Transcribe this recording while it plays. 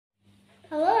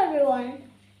everyone.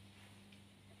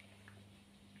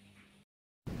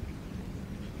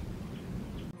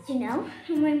 You know,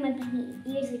 I'm wearing my bunny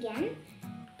ears again.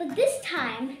 But this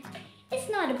time, it's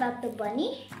not about the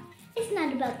bunny. It's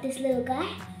not about this little guy.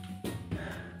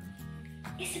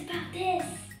 It's about this.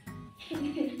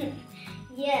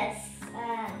 Yes.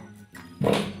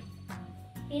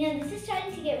 You know, this is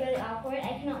starting to get really awkward.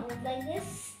 I cannot live like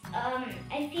this.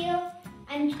 I feel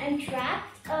I'm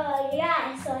trapped.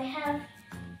 Yeah, so I have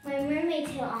my mermaid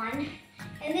tail on.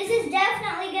 And this is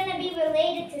definitely gonna be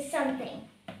related to something.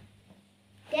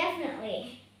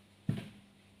 Definitely.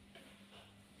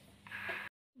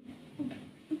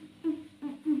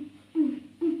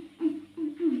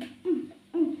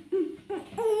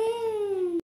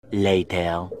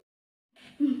 Later.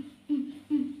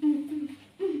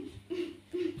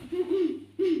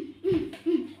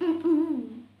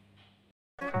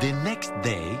 The next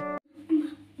day.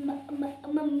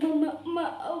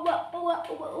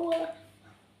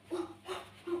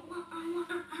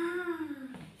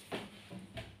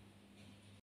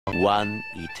 One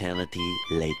eternity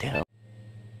later.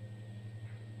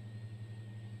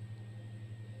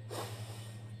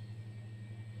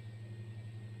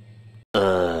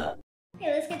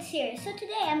 Okay, let's get serious. So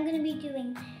today I'm going to be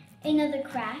doing another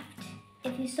craft.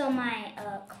 If you saw my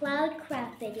cloud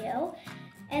craft video.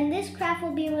 And this craft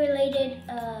will be related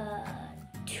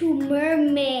to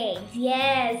mermaids.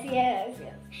 Yes.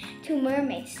 To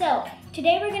mermaids. So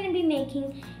today we're going to be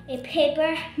making a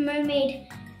paper mermaid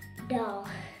doll.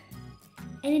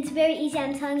 And it's very easy,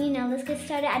 I'm telling you now. Let's get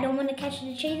started. I don't want to catch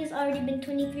the chase. It's already been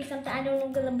 23 something. I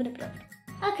don't know.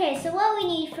 Okay, so what we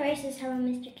need first is hello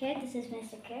Mr. Carrot. This is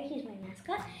Mr. Carrot. He's my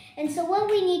mascot. And so what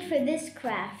we need for this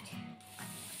craft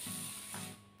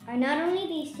are not only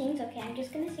these things. Okay, I'm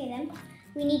just going to say them.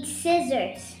 We need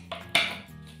scissors.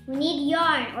 We need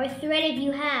yarn or thread if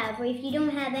you have, or if you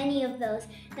don't have any of those.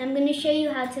 And I'm going to show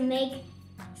you how to make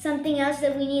something else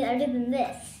that we need other than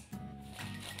this.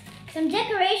 Some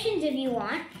decorations if you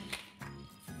want,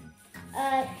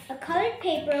 a colored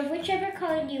paper of whichever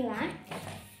color you want,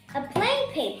 a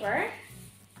plain paper,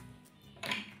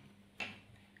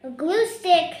 a glue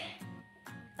stick,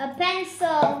 a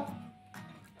pencil,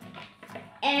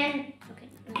 and, okay,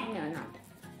 no, not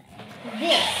that.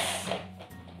 This.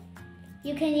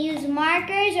 You can use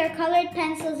markers or colored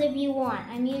pencils if you want.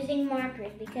 I'm using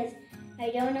markers because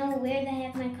I don't know where the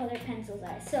heck my colored pencils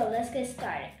are. So let's get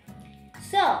started.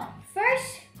 So,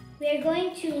 first, we are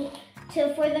going to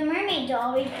for the mermaid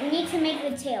doll, we need to make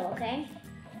the tail, okay?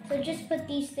 So just put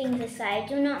these things aside.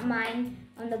 Do not mind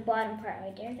on the bottom part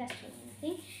right there. That's really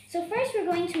nothing. So first, we're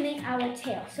going to make our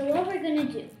tail. So what we're going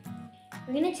to do,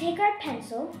 we're going to take our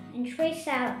pencil and trace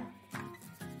out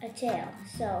a tail.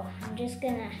 So I'm just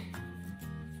going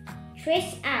to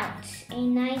trace out a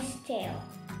nice tail,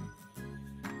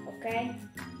 okay?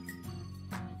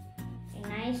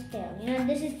 Nice tail. You know,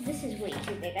 this is way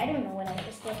too big. I don't know what I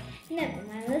just did. Never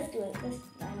mind. Let's do it.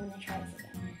 I'm gonna try this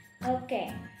again.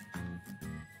 Okay.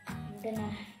 I'm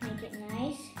gonna make it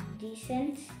nice,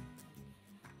 decent,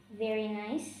 very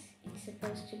nice. It's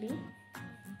supposed to be.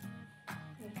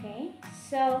 Okay.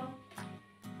 So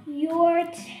your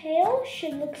tail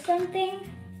should look something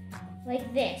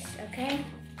like this. Okay.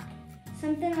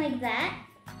 Something like that.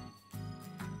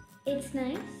 It's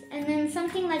nice. And then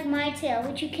something like my tail,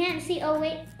 which you can't see. Oh,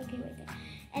 wait. Okay, right there.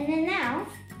 And then now,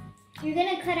 you're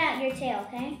going to cut out your tail,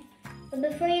 okay? But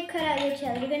before you cut out your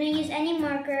tail, you're going to use any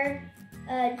marker.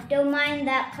 Don't mind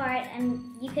that part. And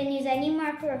you can use any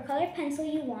marker or colored pencil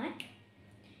you want.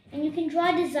 And you can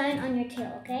draw a design on your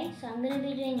tail, okay? So I'm going to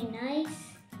be doing a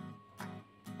nice,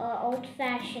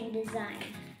 old-fashioned design.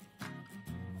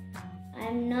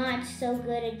 I'm not so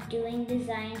good at doing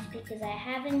designs because I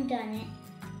haven't done it.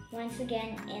 Once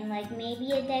again, in like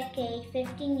maybe a decade,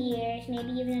 15 years,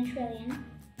 maybe even a trillion.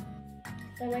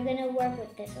 But we're gonna work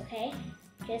with this, okay?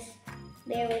 Just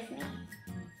bear with me.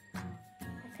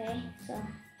 Okay, so,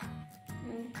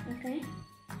 okay,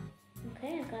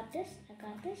 I got this.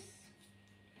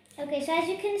 Okay, so as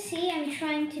you can see, I'm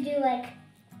trying to do like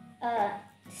a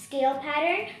scale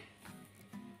pattern.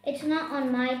 It's not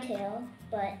on my tail,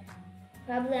 but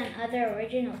probably on other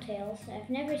original tails I've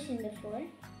never seen before.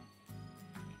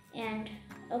 And,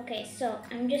 okay, so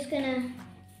I'm just gonna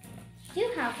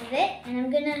do half of it, and I'm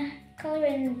gonna color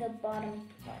in the bottom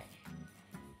part.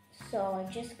 So I'm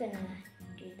just gonna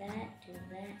do that,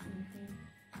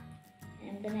 and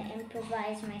I'm gonna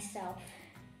improvise myself.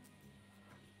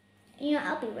 You know,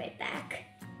 I'll be right back.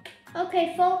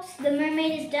 Okay, folks, the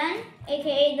mermaid is done,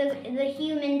 aka the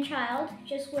human child,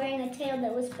 just wearing a tail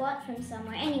that was bought from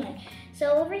somewhere. Anyway,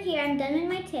 so over here, I'm done with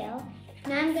my tail.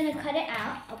 Now I'm gonna cut it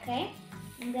out, okay?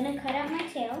 I'm gonna cut out my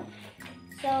tail.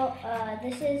 So I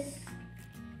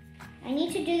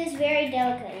need to do this very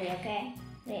delicately, okay?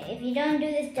 If you don't do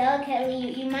this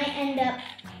delicately, you might end up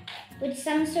with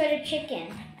some sort of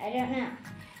chicken. I don't know.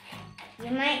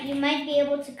 You might be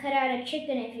able to cut out a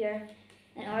chicken if you're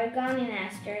an origami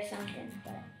master or something,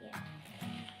 but yeah.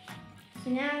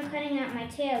 So now I'm cutting out my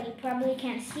tail. You probably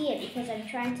can't see it because I'm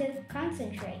trying to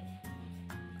concentrate.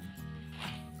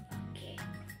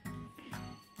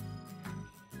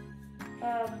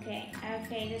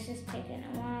 Okay, this is taking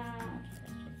a while.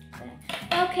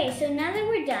 Okay, so now that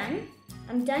we're done,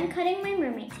 I'm done cutting my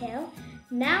mermaid tail.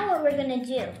 Now what we're gonna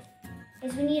do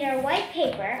is we need our white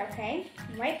paper, okay?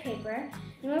 White paper.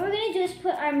 And what we're gonna do is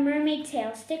put our mermaid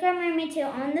tail, stick our mermaid tail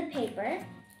on the paper.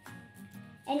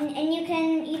 And you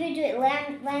can either do it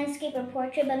landscape or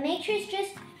portrait, but make sure it's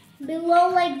just below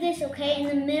like this, okay? In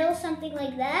the middle, something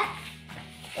like that.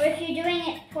 Or if you're doing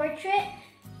it portrait,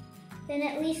 then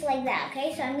at least like that,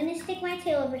 okay? So I'm gonna stick my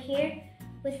tail over here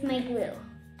with my glue.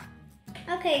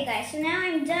 Okay guys, so now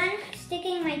I'm done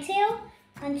sticking my tail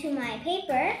onto my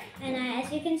paper, and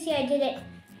as you can see, I did it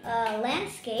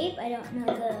landscape. I don't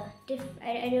know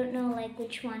I don't know like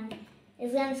which one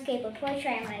is landscape or portrait.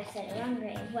 I might have said it wrong,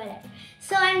 right? Whatever.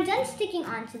 So I'm done sticking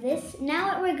onto this. Now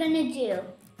what we're gonna do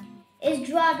is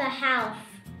draw the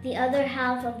other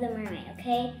half of the mermaid,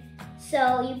 okay?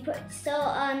 So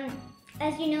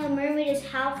as you know, a mermaid is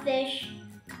half fish,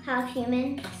 half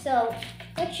human. So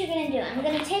what you're gonna do, I'm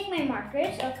gonna take my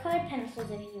markers, or colored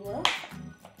pencils if you will,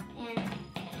 and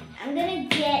I'm gonna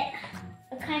get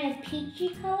a kind of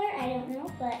peachy color, I don't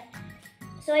know, but,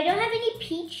 so I don't have any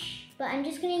peach, but I'm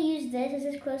just gonna use this. Is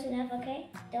this close enough, okay?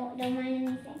 Don't mind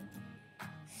anything.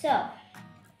 So,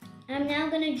 I'm now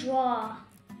gonna draw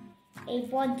a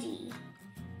body.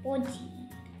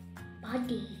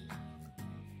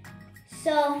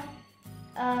 So,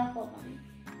 hold on.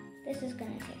 This is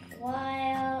gonna take a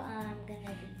while. I'm gonna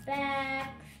be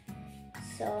back.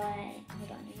 So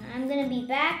hold on. I'm gonna be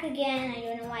back again. I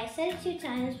don't know why I said it 2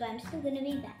 times, but I'm still gonna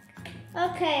be back.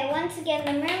 Okay, once again,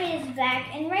 the mermaid is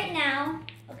back, and right now,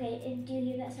 okay, do you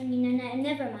hear that sound? No,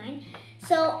 never mind.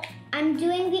 So I'm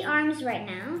doing the arms right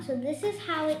now. So this is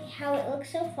how it looks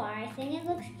so far. I think it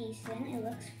looks decent. It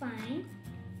looks fine.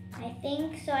 I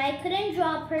think so. I couldn't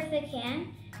draw a perfect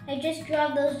hand. I just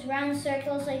draw those round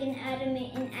circles like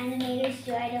animators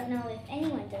do. I don't know if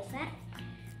anyone does that.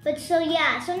 But so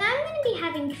yeah, so now I'm gonna be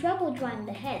having trouble drawing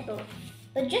the head,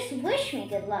 but just wish me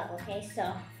good luck, okay?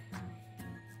 So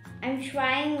I'm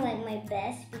trying like my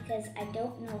best because I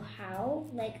don't know how.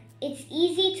 Like, it's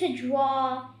easy to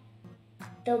draw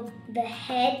the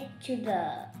head to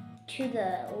the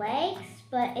legs,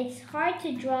 but it's hard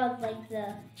to draw like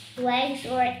the legs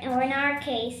or in our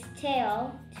case,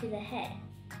 tail to the head.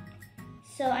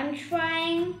 So I'm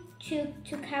trying to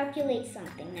calculate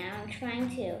something now. I'm trying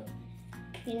to,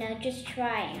 just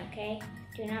trying, okay?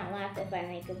 Do not laugh if I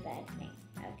make a bad thing,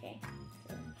 okay?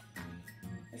 So,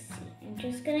 let's see. I'm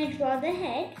just gonna draw the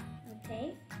head,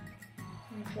 okay?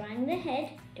 I'm drawing the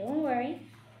head. Don't worry.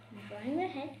 I'm drawing the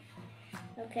head,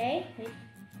 okay?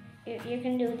 You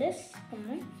can do this.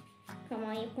 Come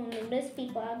on, you can do this,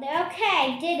 people out there.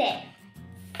 Okay, did it.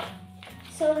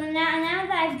 So now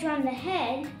that I've drawn the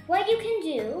head, what you can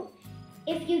do,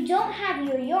 if you don't have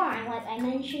your yarn, like I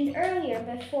mentioned earlier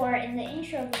before in the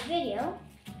intro of the video,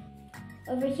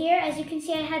 over here, as you can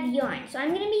see, I have yarn. So I'm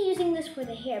going to be using this for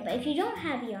the hair, but if you don't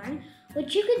have yarn,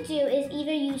 what you could do is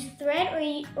either use thread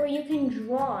or you can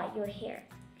draw your hair.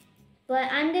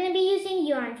 But I'm going to be using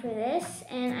yarn for this,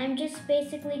 and I'm just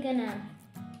basically going to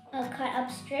cut up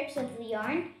strips of the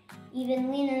yarn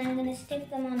evenly, and then I'm going to stick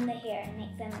them on the hair and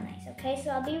make them nice, okay? So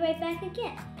I'll be right back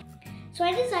again. So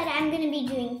I decided I'm going to be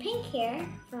doing pink hair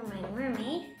for my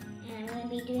mermaid, and I'm going to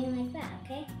be doing like that,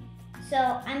 okay? So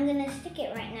I'm going to stick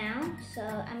it right now, so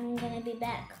I'm going to be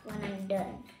back when I'm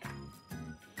done.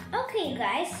 Okay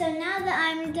guys, so now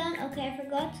that I'm done, okay, I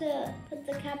forgot to put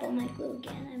the cap on my glue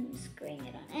again. I'm screwing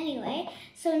it on. Anyway,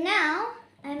 so now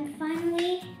I'm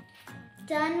finally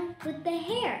done with the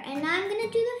hair, and now I'm going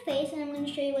to do the face, and I'm going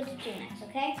to show you what to do next,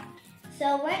 okay?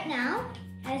 So right now,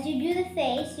 as you do the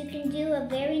face, you can do a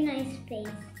very nice face.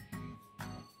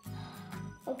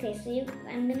 Okay, so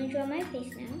I'm going to draw my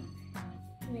face now.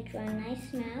 I'm going to draw a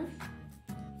nice mouth,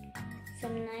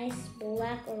 some nice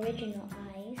black original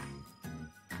eyes,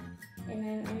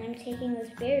 and I'm taking this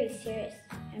very serious.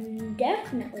 I'm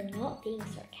definitely not being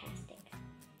sarcastic,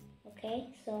 okay?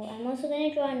 So I'm also going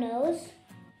to draw a nose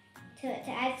to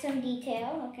add some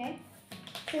detail, okay?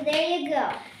 So there you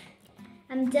go.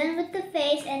 I'm done with the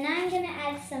face, and now I'm going to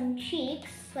add some cheeks,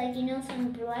 like,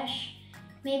 some blush.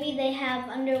 Maybe they have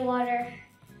underwater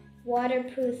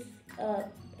waterproof,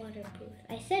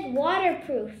 I said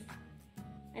waterproof.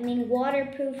 I mean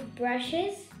waterproof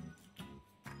brushes,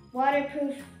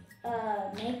 waterproof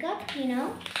makeup, you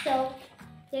know. So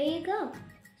there you go.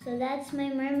 So that's my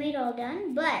mermaid all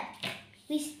done, but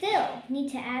we still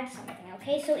need to add something,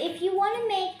 okay? So if you want to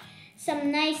make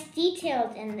some nice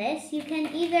details in this, you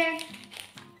can either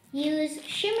use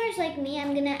shimmers like me.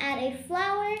 I'm gonna add a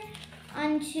flower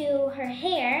onto her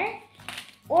hair,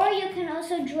 or you can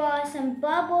also draw some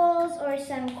bubbles or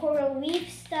some coral reef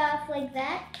stuff like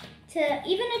that, to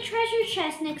even a treasure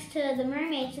chest next to the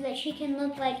mermaid, so that she can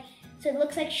look like, so it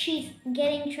looks like she's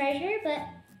getting treasure. But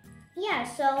yeah,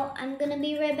 so I'm gonna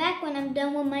be right back when I'm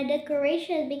done with my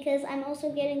decorations, because I'm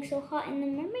also getting so hot in the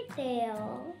mermaid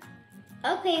tail.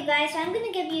 Okay guys, so I'm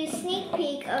gonna give you a sneak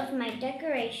peek of my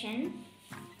decoration.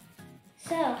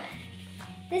 So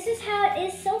this is how it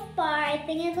is so far. I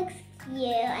think it looks cute.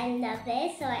 I love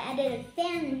it. So I added a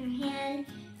fan in her hand,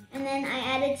 and then I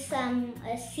added some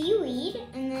seaweed,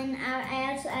 and then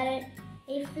I also added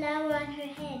a flower on her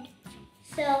head.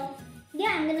 So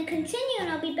yeah, I'm gonna continue and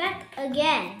I'll be back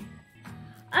again.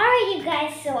 Alright you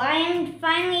guys, so I am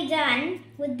finally done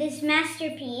with this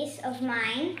masterpiece of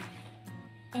mine,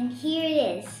 and here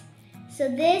it is. So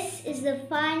this is the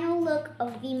final look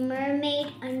of the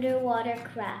mermaid underwater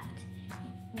craft.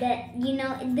 That, you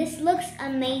know, this looks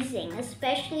amazing,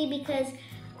 especially because,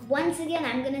 once again,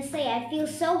 I'm gonna say I feel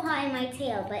so hot in my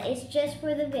tail, but it's just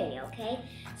for the video, okay?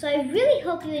 So I really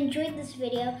hope you enjoyed this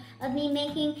video of me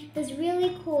making this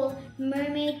really cool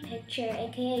mermaid picture,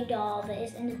 aka doll, that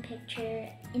is in the picture,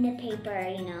 in the paper,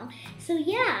 you know? So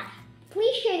yeah,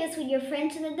 please share this with your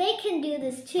friends so that they can do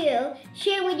this too.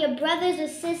 Share with your brothers or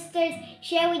sisters,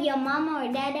 share with your mama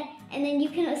or dada, and then you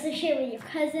can also share with your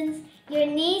cousins, your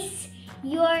niece,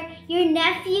 your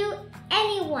nephew,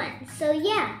 anyone. So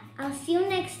yeah, I'll see you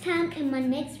next time in my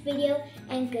next video,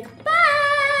 and goodbye!